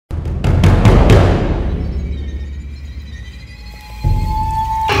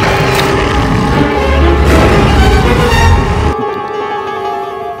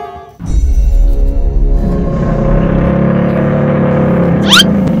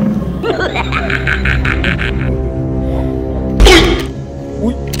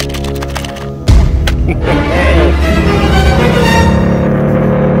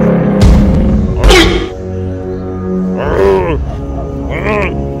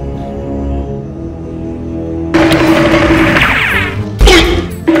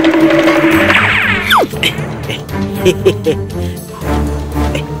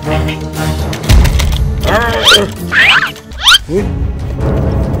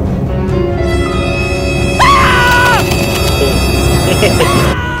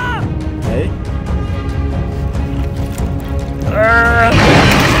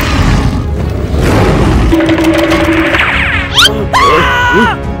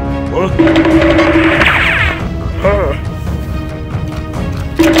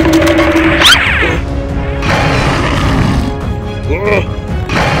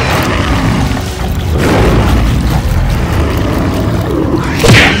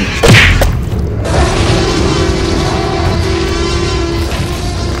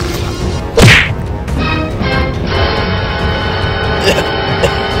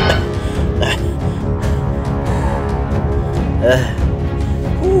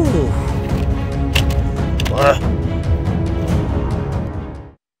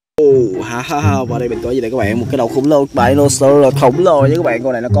Và đây mình có gì đây các bạn, một cái đầu khủng long Brachiosaurus khổng lồ với các bạn.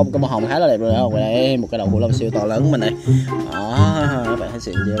 Con này nó có một cái màu hồng khá là đẹp rồi không? Đây một cái đầu khủng long siêu to lớn của mình đây. Đó, các bạn thấy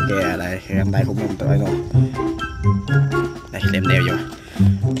xịn chưa kìa, đây găng tay khủng long tụi nó. Đây đem đeo vô.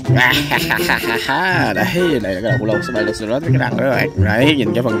 Đấy, đây là cái đầu khủng long Brachiosaurus với cái răng đó các bạn. Đấy,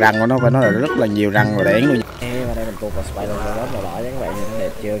 nhìn cái phần răng của nó phải nói là rất là nhiều răng rồi đen luôn. Và đây mình cùng con Brachiosaurus màu đỏ với các bạn, nhìn nó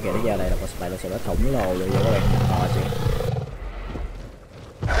đẹp chưa kìa. Đến giờ này là con Brachiosaurus khổng lồ rồi các bạn, to chưa?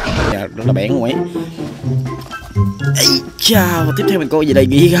 Rất là bén luôn ấy. Chà, và tiếp theo mình có gì đây,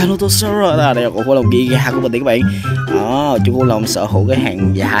 Giganotosaurus. Đây là con khủng long giga của mình các bạn. Đó, chú khủng long sở hữu cái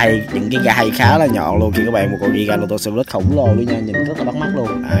hàng dài, những cái gai khá là nhọn luôn kìa các bạn. Một con Giganotosaurus khổng lồ luôn nha, nhìn rất là bắt mắt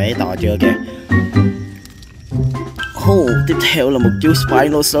luôn. Đấy, to chưa kìa. Tiếp theo là một chú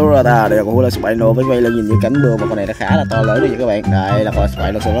Spinosaurus. Đây là con khủng long Spino với vây lưng nhìn như cánh bướm, mà con này nó khá là to lớn luôn nha các bạn. Đây là con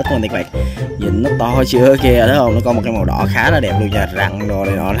Spinosaurus của mình các bạn. Nhìn nó to chưa kìa, thấy không? Nó có một cái màu đỏ khá là đẹp luôn nha, răng đồ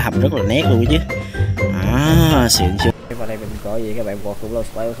này nó làm rất là nét luôn chứ. Xịn chưa. Và đây mình có gì các bạn, con khủng long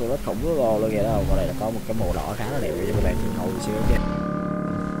Spinosaurus khổng lồ luôn kìa đó. Con này nó có một cái màu đỏ khá là đẹp luôn cho các bạn, nhìn hậu xíu kìa.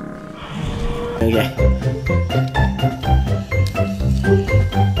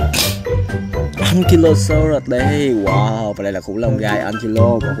 Ankylosaurus đây, wow, và đây là khủng long gai Ankylo,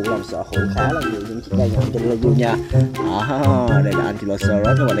 còn khủng long sở hữu khá là nhiều những chiếc gai nhọn trên lưng luôn nha. Đây là Ankylosaurus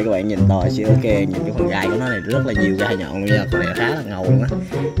các bạn, đây các bạn nhìn to chưa kìa, nhìn cái phần gai của nó này rất là nhiều gai nhọn luôn nha, con này khá là ngầu luôn á.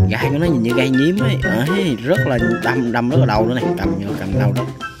 Gai của nó nhìn như gai nhím ấy, rất là đâm rất là đau nữa này, cầm đau đó.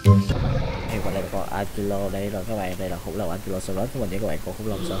 Và đây là con Ankylo đây rồi các bạn, đây là khủng long Ankylosaurus các bạn, để các bạn con khủng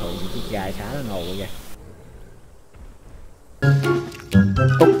long sở hữu những chiếc gai khá là ngầu luôn nha.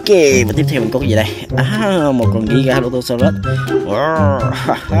 Ok, và tiếp theo mình có cái gì đây? Một con Giganotosaurus.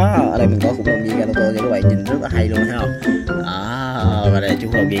 Ở đây mình có khủng long Giganotosaurus cho các bạn, nhìn rất là hay luôn thấy không? Và đây chú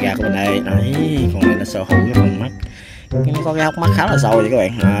khủng long Giga của mình đây. Đấy, con này nó sở hữu cái phần mắt, nó có cái hốc mắt khá là sâu vậy các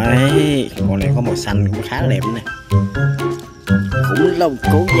bạn. Đấy, con này có màu xanh cũng khá là đẹp này. Khủng long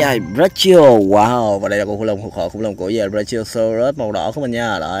cổ dài Brachio, wow, và đây là con khủng long cổ dài Brachiosaurus màu đỏ của mình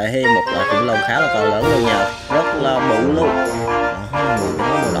nha. Đấy, một loại khủng long khá là to lớn luôn nha, rất là bự luôn.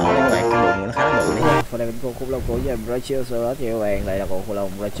 Màu đỏ đấy các bạn, cái bụng nó khá là bự đấy. Và đây là con khủng long cổ dài Brachiosaurus nha các bạn, đây là con khủng long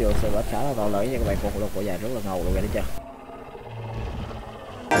Brachiosaurus khá là to lớn nha các bạn, con khủng long cổ dài rất là ngầu luôn đấy chưa.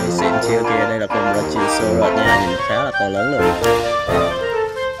 Đây xịn chưa kìa, đây là con Brachiosaurus nha, nhìn khá là to lớn luôn.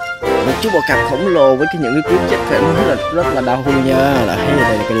 Một chú bò cạp khổng lồ với những cái cú chết phải nói là rất là đau luôn nha. Đây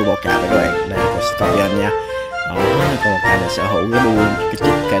là cái đuôi bò cạp các bạn, đây là con scorpion nha. Đó, con bò cạp là sở hữu cái đuôi, cái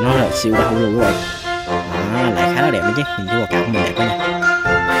chích phải nói là siêu đau luôn các bạn. Lại khá là đẹp đấy chứ, nhìn chú bò cạp của mình đẹp quá nha.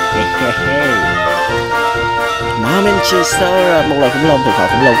 Mosasaurus, một loài khủng long thuộc họ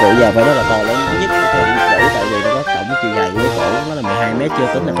khủng long cổ dài và nó là to lớn nhất của cổ, tại vì nó có tổng chiều dài của cổ nó là 12 m,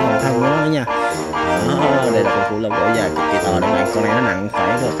 chưa tính là cái đầu thân của nó nha. Đây là con khủng long cổ dài cực kỳ to đấy bạn, con này nó nặng phải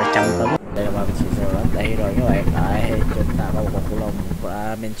là cả 100 tấn. Đây là Mosasaurus đây rồi các bạn. Đây chúng ta có một con khủng long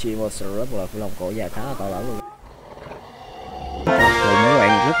Mosasaurus, một loài khủng long cổ dài khá là to lớn luôn. Các bạn,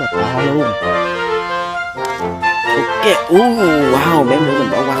 rất là to luôn. Ok, wow, bé nữa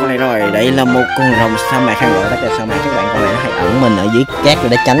mình bỏ qua con này rồi. Đây là một con rồng sa mạc hay gọi là cái sa mạc các bạn. Con này nó hay ẩn mình ở dưới cát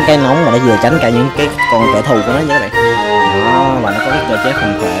để tránh cái nóng, mà nó vừa tránh cả những cái con kẻ thù của nó nha các bạn. Đó, và nó có cái cơ chế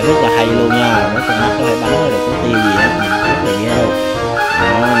phòng vệ rất là hay luôn nha. Nó con mắt có thể bắn được cái tiêu gì đó, rất là ghê luôn.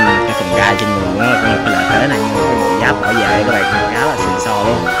 Cái phần gai trên người nó có cái lợi thế này, cái bộ giáp bảo vệ các bạn khá là xịn sò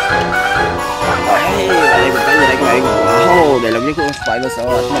luôn. Đây mình có gì đây các bạn? Wow, đây là những con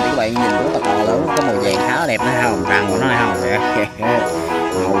Stegosaurus mình các bạn, nhìn rất là to lớn, có màu vàng khá là đẹp nữa không? Răng của nó này không?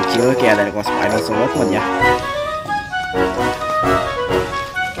 Ngầu chưa kìa, đây là con Stegosaurus mình nha.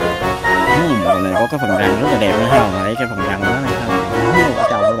 Con này có cái phần răng rất là đẹp nữa không? Đấy, cái phần răng đó này không? Ở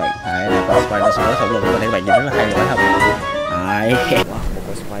trong các bạn. Đấy, là con Stegosaurus khổng lồ của mình các bạn, nhìn rất là hay rồi không? Đấy, một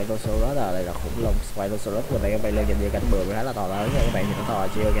con Stegosaurus à, đây là khủng long Stegosaurus của đây các bạn lên nhìn về cánh bướm khá là to lớn nha các bạn, nhìn nó to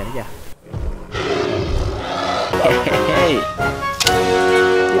chưa kìa, thấy chưa?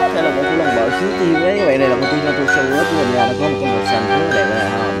 Đây là con khủng long bọ xíu tiên đấy các bạn, đây là con Brachiosaurus của mình nha, nó có một cái màu xanh rất là đẹp này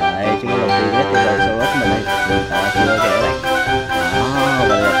không? Đây chúng nó đầu tiên với Stegosaurus mình đây, nhìn to chưa kìa các bạn. Và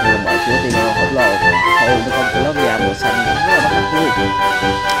đây là khủng long bọ xíu tiên khổng lồ, thôi nó có cái lớp da màu xanh rất là bắt mắt luôn.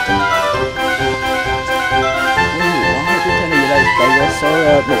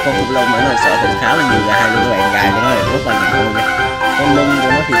 Stegosaurus một con khủng long mà nó sở hữu khá là nhiều gai luôn các bạn, gai của nó là rất là nặng luôn nha. Cái lưng của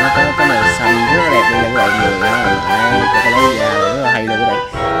nó thì nó có cái màu xanh rất là đẹp luôn nha các bạn, người nó đây có cái lấy da rất là hay luôn các bạn.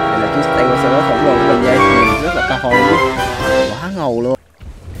 Đây là chú Stegosaurus khổng lồ của mình đây, nhìn rất là to luôn, quá ngầu luôn.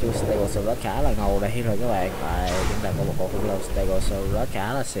 Chú Stegosaurus khá là ngầu đây rồi các bạn. Đây chúng ta có một con khủng long Stegosaurus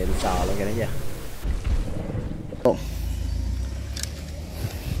khá là xịn sò luôn kìa, thấy chưa?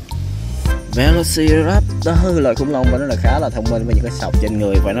 Velociraptor loài khủng long mà nó là khá là thông minh với những cái sọc trên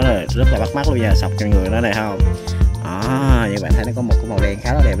người và nó là rất là bắt mắt luôn nha, sọc trên người nó này không? Như bạn thấy nó có một cái màu đen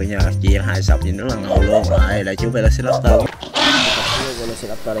khá là đẹp luôn nha, chia hai sọc nhìn rất là ngầu luôn. Đây là chú Velociraptor.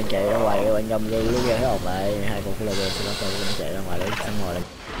 Velociraptor đang chạy ra ngoài các bạn, ngâm luôn kìa, thấy không? Đây hai con Velociraptor đang chạy ra ngoài đấy, xong rồi đây.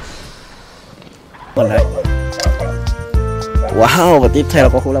 Mình đây. Wow, và tiếp theo là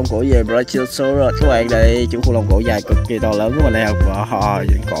con khủng long cổ dài Brachiosaurus các bạn, đây chú khủng long cổ dài cực kỳ to lớn của mình đây không? Wow,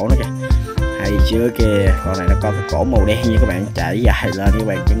 nhìn cổ nó kìa, hay chưa kìa. Con này nó có cái cổ màu đen như các bạn, chảy dài lên các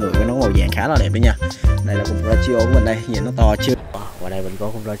bạn, cái người của nó màu vàng khá là đẹp đấy nha. Đây là con Brachio của mình đây, nhìn nó to chưa? Và đây mình có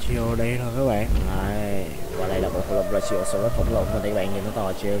con Brachio đây rồi các bạn. Đây, và đây là con khủng long Brachiosaurus khổng lồ của mình đây các bạn, nhìn nó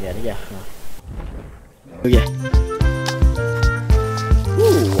to chưa kìa, thấy chưa? Kìa.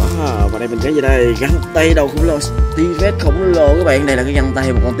 Wow, và đây mình có gì đây, găng tay đầu khủng long T-Rex khổng lồ các bạn, đây là cái găng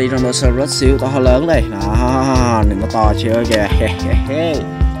tay một con Tyrannosaurus siêu to lớn đây. Đó, nhìn nó to chưa kìa.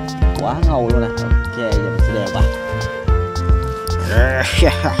 Quá ngầu luôn nè. Ok, giờ mình sẽ đeo vào.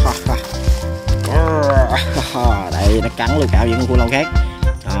 Đây nó cắn luôn cả những con khủng long khác.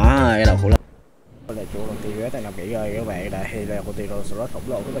 Đó, cái đầu khủng long. Đây là chú con T-Rex đang nằm nghỉ ngơi các bạn. Đây là con Tyrannosaurus khổng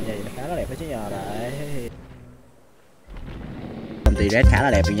lồ của mình, nó khá là đẹp đó chứ nhờ. Đấy. Con T-Rex khá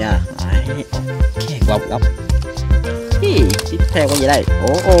là đẹp rồi nha. Đấy. Ok, góc. Tiếp theo con gì đây?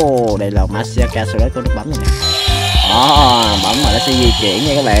 Đây là Mosasaurus có nút bấm này nè. Đó, bấm mà nó sẽ di chuyển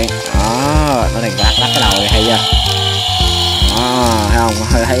nha các bạn. Đó, nó đang lắc cái đầu này, hay chưa? Đó, thấy không?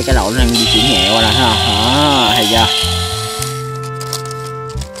 Thấy cái đầu nó đang di chuyển nhẹ qua nè, thấy không? Đó, hay chưa?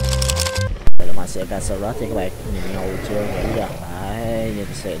 Đây là Mosasaurus nha các bạn, nhìn ngầu chưa, nghĩ chưa? Đấy, nhìn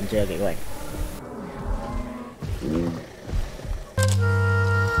xịn chưa kìa các bạn.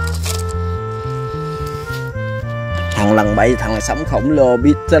 Thằng lằn bẫy, thằng lằn sẫm khổng lồ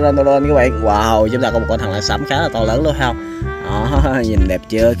Megalodon các bạn. Wow, chúng ta có một con thằng lằn sẫm khá là to lớn luôn không? Đó, nhìn đẹp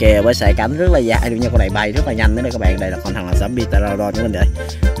chưa kìa, với sải cánh rất là dài luôn nha, con này bay rất là nhanh nữa đây các bạn. Đây là con thằng lằn sẫm Megalodon của mình đây,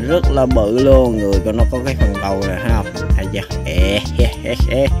 rất là bự luôn, người của nó có cái phần đầu này thấy không? Hay chưa?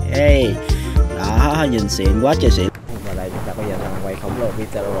 Đó, nhìn xịn quá trời xịn. Và đây chúng ta có giờ thằng lằn bay khổng lồ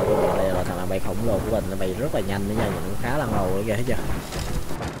Megalodon của mình, đây là thằng lằn bay khổng lồ của mình, nó bay rất là nhanh nữa nha, nhìn nó khá là ngầu nữa kìa, thấy chưa?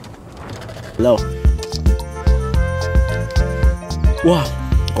 Hello. Wow,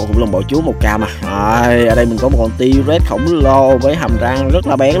 con khủng long bọ chúa một cam à. Ở đây mình có một con T-Rex khổng lồ với hàm răng rất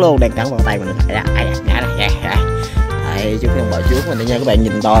là bén luôn, đang cắn vào tay mình. Đây, chú khủng long bọ chúa của mình đây nha các bạn,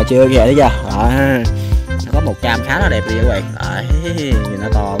 nhìn to chưa kìa, thấy chưa? Nó có một cam khá là đẹp đi các bạn. Đấy, nhìn nó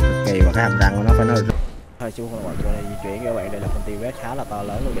to cực kỳ và cái hàm răng của nó phải nói rất... Thôi chú khủng long bọ chúa đây di chuyển các bạn, đây là con T-Rex khá là to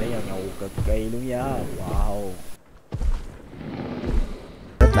lớn luôn, đấy ngầu cực kỳ luôn nhá. Wow,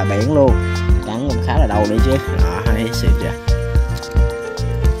 rất là bén luôn, cắn cũng khá là đau nữa chứ. Đó, thấy xịn chưa?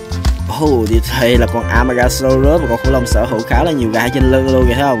 Tiếp theo là con Megasaurus, một con khủng long sở hữu khá là nhiều gai trên lưng luôn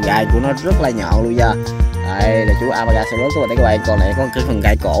kìa, thấy không? Gai của nó rất là nhọn luôn nha. Đây là chú Megasaurus của mình đấy các bạn, còn lại có cái phần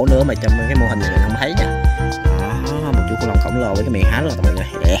gai cổ nữa mà trong cái mô hình này không thấy nha. Đó, một chú khủng long khổng lồ với cái miệng há rất là to này.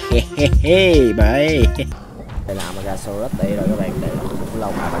 Đây là Megasaurus đây rồi các bạn, đây là khủng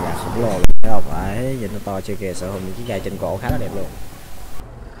long Megasaurus khổng lồ, thấy không? Đấy, nhìn nó to chưa kìa, sở hữu những cái gai trên cổ khá là đẹp luôn.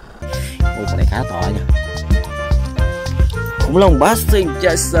 Con này khá to nha. Khủng long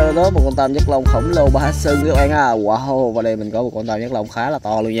Brachiosaurus đó, một con tam giác long khổng lồ 3 sừng các bạn à. Wow, và đây mình có một con tam giác long khá là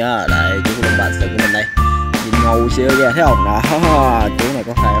to luôn nha. Đây chú khủng long 3 sừng của mình đây, nhìn ngầu siêu kìa, thấy không? Đó, chú này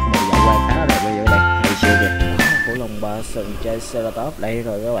có hai một dạo quang khá là đẹp luôn các bạn, hay siêu kìa. Khủng long 3 sừng Triceratops đây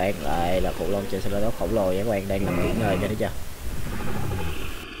rồi các bạn. Đây là khủng long Triceratops khổng lồ nha các bạn, đang nằm nghỉ ngơi nha, thấy chưa?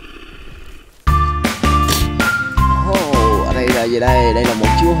 Đây là gì đây? Đây là một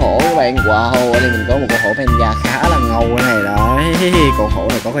chú hổ các bạn. Wow, ở đây mình có một con hổ panda khá là ngầu này đấy. Con hổ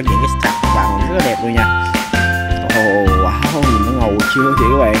này có những cái sạc vàng rất là đẹp luôn nha. Wow, nhìn nó ngầu chưa kìa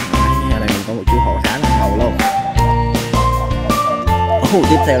các bạn. Ở đây mình có một chú hổ khá là ngầu luôn.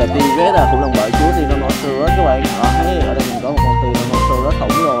 Tiếp theo là T-Rex là khủng long bạo chúa Stegosaurus các bạn. Ở đây mình có một con Stegosaurus khổng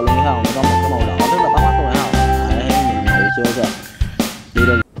lồ luôn thấy không? Có một cái màu đỏ rất là bắt mắt luôn thấy không? Đấy, nhìn ngầu chưa kìa. Đi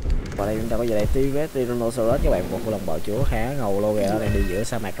đâu? Vào đây chúng ta có gì đây? T-Rex Stegosaurus các bạn, một khủng long bạo chúa khá ngầu luôn kìa. Ở đây đi giữa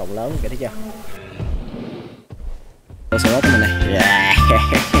sa mạc rộng lớn kìa, thấy chưa? Stegosaurus của mình này.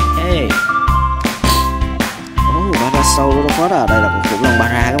 Brachiosaurus à, đây là con khủng long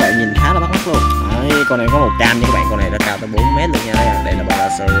Bara các bạn, nhìn khá là bắt mắt luôn. Đấy, con này có màu cam nha các bạn, con này nó cao tới 4 mét luôn nha. Đây là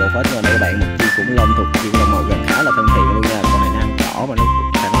Brachiosaurus rồi đây các bạn, một chi khủng long thuộc chi khủng long màu gần khá là thân thiện luôn nha. Con này nó ăn cỏ và nó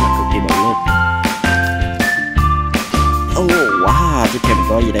là cực kỳ bự luôn. Wow, tiếp theo mình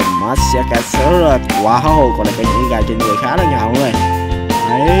có gì đây? Mosasaurus. Wow, con này có những gai trên người khá là ngầu luôn.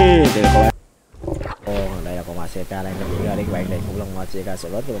 Đấy, đây là con đây là con Mosasaurus đang diễn ra đây các bạn, đây khủng long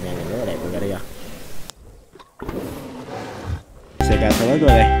Mosasaurus các bạn nhìn rất là đẹp luôn ra đây. Stegosaurus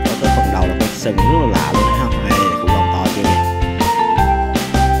đây, có cái phần đầu là con sừng rất là lạ luôn thấy không? Đây là khủng long to chưa kìa.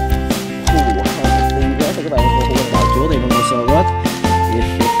 T-Rex các bạn, con khủng long bạo chúa Stegosaurus.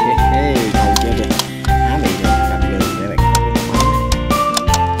 Ngầu chưa kìa. Há miệng rồi, cầm gừng để bạn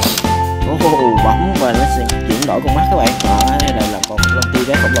bấm và nó sẽ chuyển đổi con mắt các bạn. Đây là con khủng long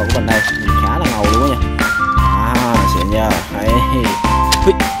T-Rex khổng lồ của mình đây, nhìn khá là ngầu luôn nha. Xịn nha.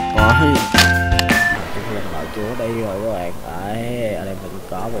 Chúa đây rồi các bạn. Đấy, ở đây mình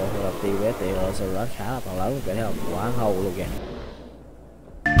có một con T-Rex Stegosaurus khá là to lớn, thấy không? Quá ngầu luôn kìa,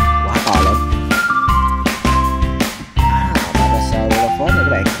 quá to lớn. Brachiosaurus này các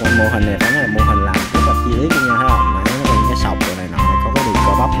bạn, con mô hình này phải nói là mô hình làm rất là chi tiết luôn nha, thấy không? Nó có những cái sọc rồi này nọ, có cái đường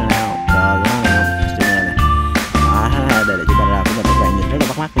cơ bắp nữa thấy không? Cơ của nó này không? Trên này này. Đây là chiếc Bara của mình các bạn, nhìn rất là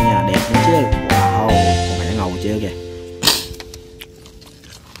bắt mắt luôn nha, đẹp nữa chứ. Wow, con này nó ngầu chưa kìa.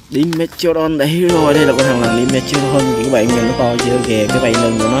 Megalodon đấy rồi, đây là con thằng lần Megalodon các bạn, nhìn nó to chưa kìa. Cái vây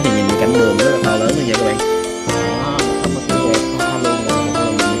lưng của nó thì nhìn cảnh đường rất là to lớn như vậy các bạn.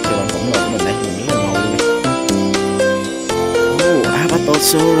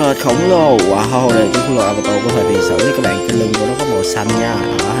 Brachiosaurus khổng lồ. Wow, đây là cái khủng long avatar của thời tiền sử đấy các bạn, cái lưng của nó có màu xanh nha.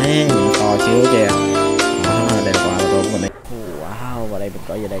 Đấy, nhìn to chưa kìa. Đây là con avatar của mình đây. Wow, và đây mình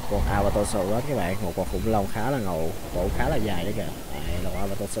có gì đây? Con Brachiosaurus các bạn, một con khủng long khá là ngầu, cổ khá là dài đấy kìa. Đây là con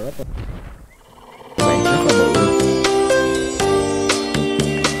Brachiosaurus các bạn, rất là bự.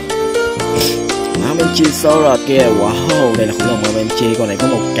 Brachiosaurus kia. Wow, đây là khủng long Brachiosaurus, con này có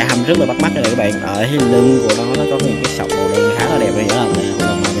một cam rất là bắt mắt này các bạn. Ở lưng của nó có những cái sọc màu đen khá là đẹp này, đó là khủng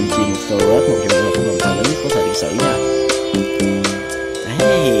long Brachiosaurus, một trong những khủng long to lớn nhất của thời lịch sử nha.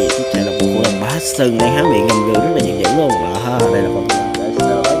 Đấy, tiếp theo là một khủng long bá sừng đang há miệng gầm gừ rất là giận dữ luôn. Đây là con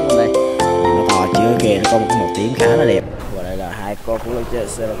Brachiosaurus đây, nó to chưa kìa, nó có một màu tím khá là đẹp. Và đây là hai con khủng long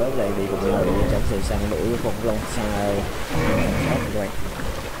Stegosaurus này đi cùng nhau để trong sự săn đuổi của con khủng long các bạn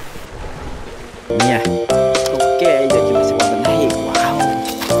nha. Ok, giờ chúng ta sẽ qua bên đây.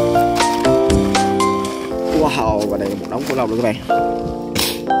 Wow, và đây là một đống khủng long luôn các bạn.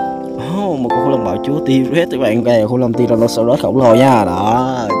 Một con khủng long bạo chúa T-Rex các bạn, đây là khủng long Stegosaurus khổng lồ nha.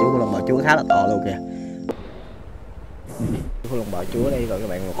 Đó, chú khủng long bạo chúa khá là to luôn kìa. Khủng long bạo chúa đây rồi các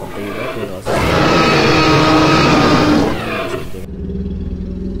bạn, một con T-Rex Stegosaurus.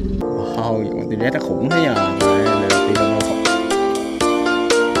 Wow, con T-Rex nó khủng thế nhờ. Đây là Stegosaurus.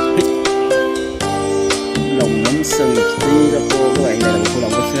 Lồng nấm sừng Stegosaurus các bạn, đây là một khủng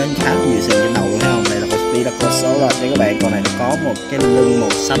long có khá nhiều sừng trên đầu luôn thấy không? Đây là con Stegosaurus đây các bạn, con này nó có một cái lưng màu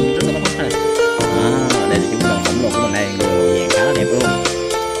xanh rất là bắt mắt này. Đây là chúng con khổng lồ của mình đây, người vàng khá là đẹp luôn.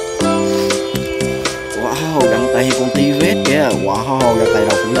 Wow, găng tay con T-Rex kìa. Wow, găng tay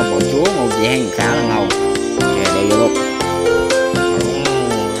đầu khủng long bạo chúa màu vàng khá là ngầu. Kìa đây vô luôn.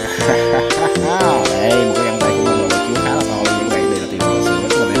 Đây một cái găng tay khủng long bạo chúa khá là to luôn các bạn, đây là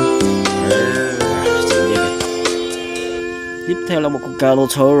Stegosaurus của mình đây. Tiếp theo là một con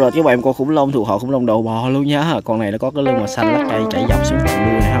Megalosaurus các bạn, con khủng long thuộc họ khủng long đầu bò luôn nhá. Con này nó có cái lưng màu xanh lá cây chảy dọc xuống phần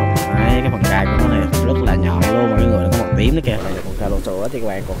đuôi thấy không? Đấy, cái phần gai của nó này rất là nhọn luôn, mà cái người nó có màu tím nữa kìa. Đây là con Megalosaurus các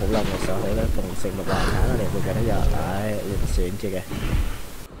bạn, con khủng long này sợ thấy nó phần sừng đầu bò khá là đẹp luôn kìa, thấy chưa? Đấy, nhìn xịn chưa kìa,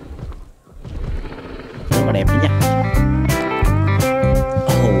 rất là đẹp đấy nha.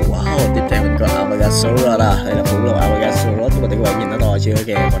 Wow, tiếp theo mình có Brachiosaurus à. Đây là khủng long Brachiosaurus các bạn nhìn nó to chưa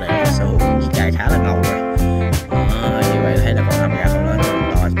kìa, con này nó sở hữu những gai khá là ngầu rồi. Như vậy thấy là con Brachiosaurus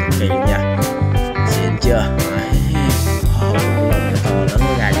to cực kỳ luôn nha, xịn chưa? Wow, to lớn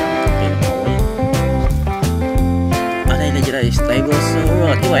với gai nhọn cực kỳ ngầu ấy. Ở đây là gì đây?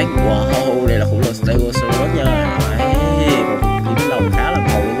 Stegosaurus các bạn. Wow, đây là khủng long Stegosaurus nha. Một cái lông khá là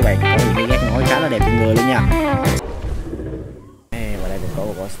ngầu luôn các bạn, có những cái gác ngói khá là đẹp trên người luôn nha. Và đây mình có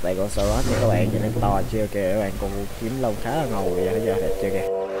một con Stegosaurus nha các bạn, nhìn nó to chưa kìa các bạn, con kiếm lông khá là ngầu vậy, thấy chưa? Đẹp chưa kìa,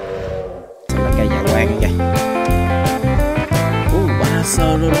 là cây dạ quang kìa.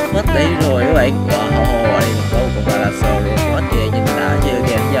 Brachiosaurus đây rồi các bạn. Wow, đây mình có một con Brachiosaurus kìa, nhìn đã chưa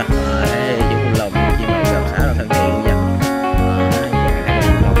kìa, thấy chưa? Đấy, những con lồng chim mèo khá là thân thiện nha.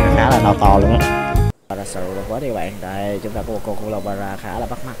 Khá là to luôn á. Brachiosaurus đây các bạn. Đây chúng ta có một con khủng long Bra khá là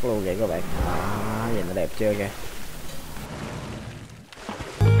bắt mắt luôn vậy các bạn. Nhìn nó đẹp chưa kìa.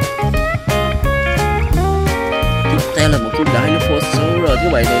 Đây là một chú Stegosaurus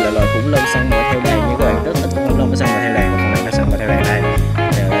các bạn. Đây là loài khủng long săn mồi theo đàn nha các bạn. Rất ít khủng long săn mồi theo đàn, mà con này nó săn mồi theo đàn đây.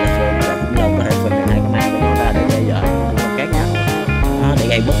 Đây là phone và khủng long có thể phình hai cái mang của nó ra để đe dọa con khác nhau, để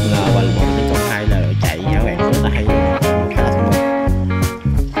gây bất ngờ và một cái con hai là chạy nha các bạn. Rất là hay luôn, khá là thông minh.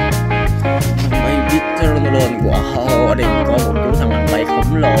 Megalodon, wow, ở đây có một chú thằn lằn bay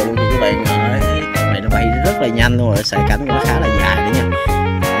khổng lồ luôn nha các bạn. Con này nó bay rất là nhanh luôn, rồi sải cánh của nó khá là dài đấy nha.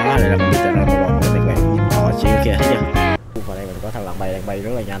 Đây là con Megalodon các bạn, nhìn to chưa kìa, thấy chưa? Và đây mình có thằn lằn bay đang bay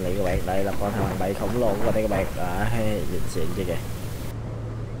rất là nhanh này các bạn. Đây là con thằn lằn bay khổng lồ của đây các bạn. Nhìn xịn chưa kìa.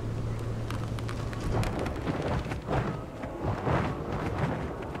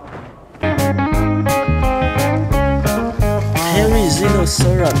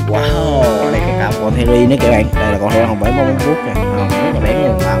 Stegosaurus, wow, đây cả con Harry nữa các bạn. Đây là con heo hồng bể móng vuốt kìa, rất là bén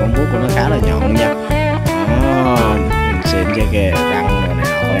luôn, và móng vuốt của nó khá là nhọn luôn nha. Nhìn xịn chưa kìa, răng rồi này nọ,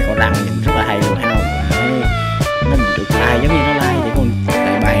 con này có răng nhìn rất là hay luôn, thấy không? Nó được lai giống như nó lai với con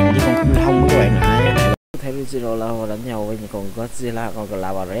đại bàng với con khủng long các bạn ạ. Thấy Zero lao đánh nhau với những con Godzilla, con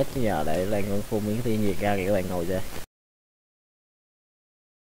lava red giờ để lên con phun miếng thiên nhiệt ra kìa các bạn, ngồi chưa?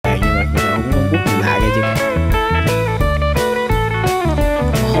 Nhưng mà nó không có bút lại vậy chứ.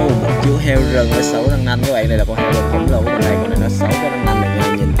 Một chú heo rừng với 6 răng nanh các bạn. Đây là con heo rừng khổng lồ của mình đây. Con này nó 6 cái răng nanh này,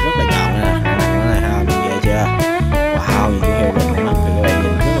 nhìn rất là nhọn nè. Nó này ha, nhìn ghê chưa? Wow, nhìn chú heo rừng mắt thì các bạn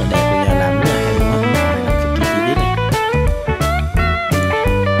nhìn rất là đẹp luôn nha, làm rất là hay luôn á. Làm cực kỳ chi tiết này.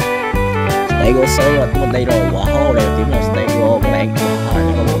 Stegosaurus của mình đây rồi. Wow, đây là kiếm là Stego các bạn. Nó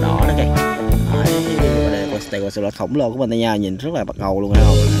có màu đỏ đó kìa. Đây là con Stegosaurus khổng lồ của mình đây nha, nhìn rất là bắt ngầu luôn thấy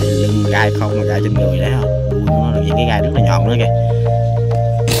không? Lưng gai không mà gai trên người đấy không? Đuôi nó là những cái gai rất là nhọn đó kìa.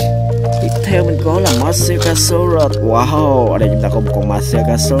 Tiếp theo mình có là Mosasaurus. Wow, ở đây chúng ta có một con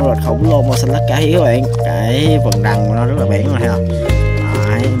Mosasaurus khổng lồ màu xanh lá cây các bạn. Cái phần răng của nó rất là bén rồi thấy không?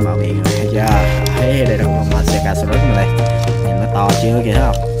 Đấy, mở miệng này thấy chưa? Đấy, đây là con Mosasaurus mà đây. Nhìn nó to chưa kìa thấy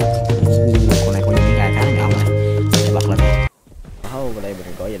không? Con này có những cái gai khá là nhọn này. Để bật lên. Và đây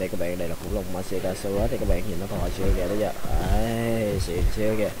mình có gì đây các bạn? Đây là khủng long Mosasaurus đây các bạn, nhìn nó to chưa kìa, đấy chưa? Đấy, xịn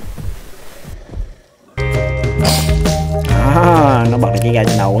chưa kìa. Nó bật được cái gai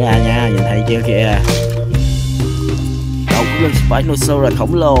trên đầu ra nha, nhìn thấy chưa kìa. Đầu khủng long Spinosaurus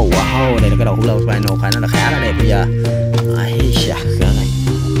khổng lồ. Wow, đây là cái đầu khủng long Spino, phải nó là khá là đẹp bây giờ. Này.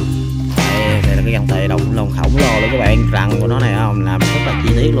 Đây là cái găng tay đầu khủng long khổng lồ luôn các bạn. Răng của nó này không, làm rất là chi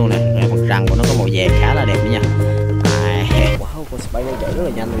tiết luôn nè. Phần răng của nó có màu vàng khá là đẹp nữa nha. Wow, con Spino chạy rất là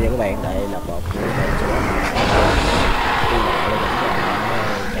nhanh luôn nha các bạn. Đây là một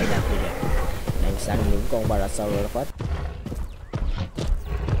chạy nhanh kìa. Đang săn những con Brachiosaurus.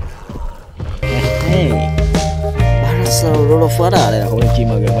 Brachiosaurus đây là con chim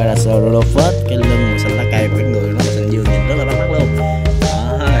mà gần Brachiosaurus, cái lưng màu xanh lá cây và cái người nó màu xanh dương, nhìn rất là bắt mắt luôn.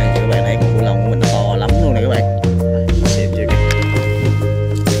 Các bạn thấy con khủng long của mình to lắm luôn này các bạn. Xem chưa kìa.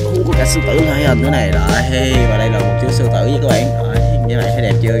 Có cả sư tử thể hình nữa này. Đấy, và đây là một chú sư tử với các bạn. Như vậy thấy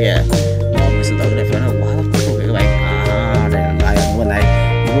đẹp chưa kìa. Một con sư tử đẹp phải nó quá bắt mắt luôn kìa các bạn. Đây là thể hình của mình đây.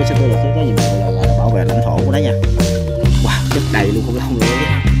 Một con sư tử có gì là bảo vệ lãnh thổ của nó nha. Wow, chất đầy luôn khủng long luôn đấy.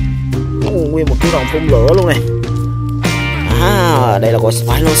 Nguyên một cái đòn phun lửa luôn này. Đây là con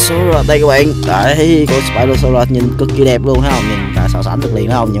Spinosaurus đây các bạn. Đấy, con Spinosaurus nhìn cực kỳ đẹp luôn thấy không? Nhìn cả so sánh được liền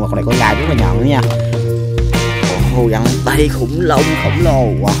thấy không? Nhưng mà con này có gai rất là nhọn nữa nha. Găng tay khủng long khổng lồ.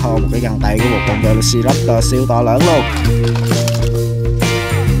 Wow, một cái găng tay của một con Velociraptor siêu to lớn luôn.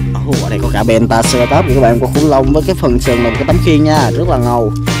 Ở đây có cả Pentaceratops các bạn, con khủng long với cái phần sừng là một cái tấm khiên nha, rất là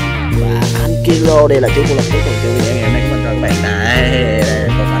ngầu. Và Ankylo, đây là chú của lục cuối cùng chưa ngày hôm nay của mình rồi các bạn. Đây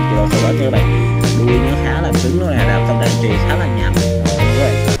con Ankylosaurus các bạn, đuôi nó khá là cứng luôn nè, đào tâm đàn truyền khá là nhẵn các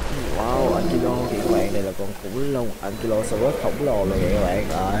bạn. Wow, Ankylo thì các bạn, đây là con khủng long Ankylosaurus khổng lồ luôn các bạn.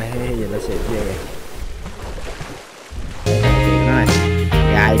 Nhìn nó xịn chưa kìa.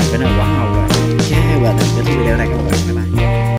 Gai cái này quá ngầu rồi. Và kết thúc video này các bạn, bye bye.